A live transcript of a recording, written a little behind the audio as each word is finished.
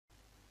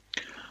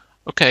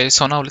Okay,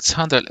 so now let's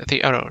handle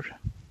the error.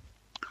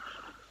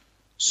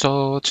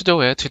 So to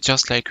do it,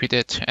 just like we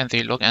did in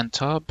the login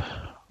tab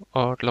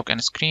or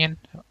login screen,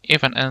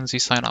 even in the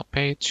sign up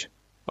page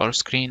or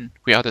screen,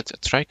 we added a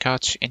try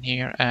catch in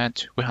here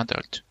and we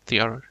handled the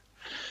error.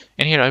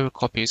 In here, I will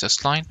copy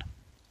this line,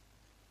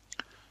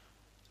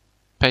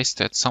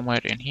 paste it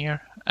somewhere in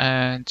here,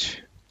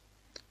 and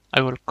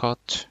I will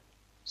cut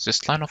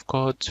this line of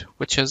code,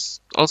 which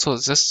is also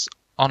this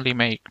only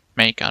make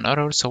an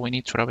error, so we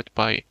need to wrap it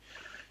by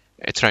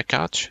a try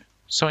catch.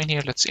 So in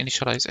here, let's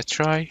initialize a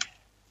try,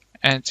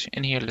 and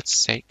in here, let's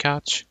say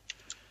catch,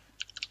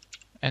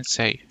 and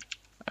say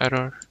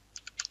error,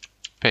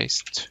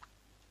 paste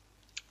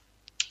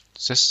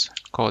this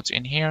code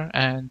in here,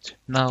 and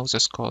now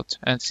this code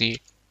and the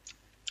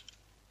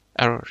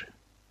error.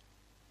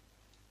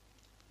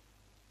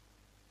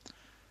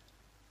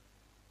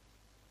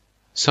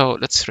 So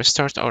let's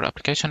restart our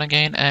application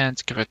again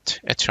and give it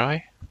a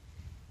try.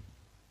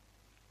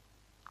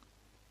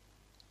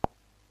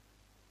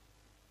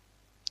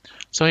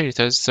 So here it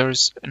is,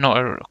 there's no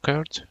error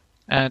occurred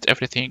and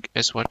everything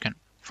is working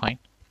fine.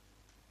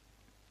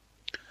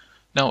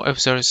 Now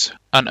if there's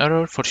an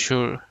error, for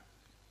sure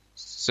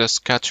this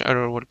catch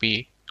error will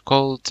be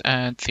called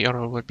and the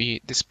error will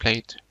be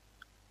displayed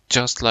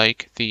just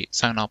like the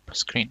sign up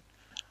screen.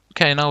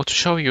 Okay, now to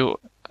show you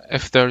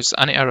if there's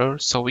any error,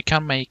 so we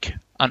can make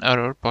an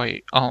error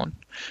by own.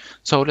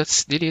 So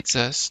let's delete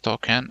this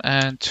token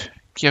and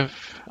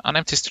give an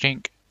empty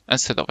string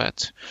instead of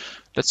it.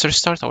 Let's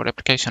restart our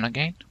application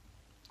again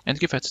and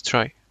give it a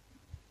try.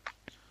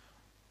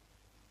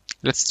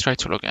 Let's try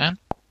to log in.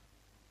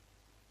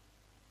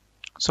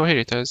 So here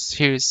it is.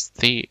 Here's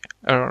the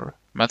error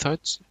method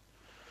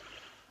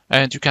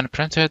and you can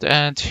print it,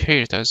 and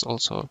here it is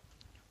also.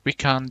 We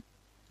can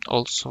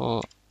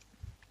also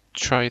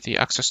try the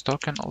access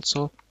token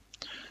also.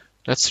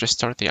 Let's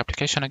restart the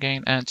application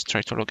again and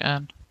try to log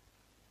in.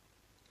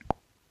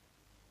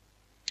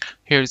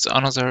 Here's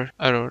another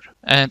error,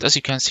 and as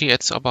you can see,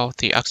 it's about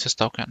the access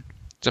token.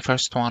 The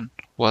first one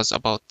was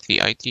about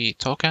the ID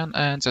token,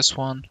 and this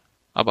one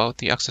about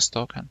the access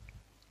token.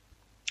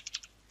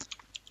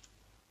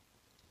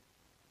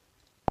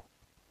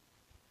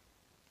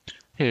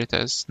 Here it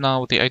is.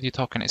 Now the ID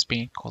token is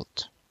being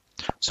called.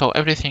 So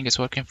everything is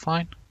working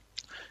fine.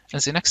 In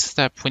the next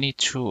step, we need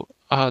to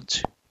add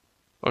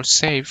or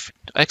save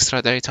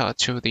extra data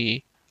to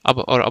the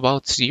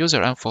about the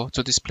user info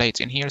to display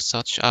it in here,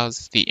 such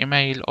as the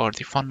email or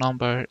the phone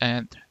number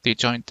and the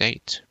join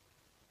date.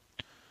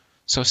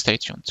 So stay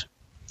tuned.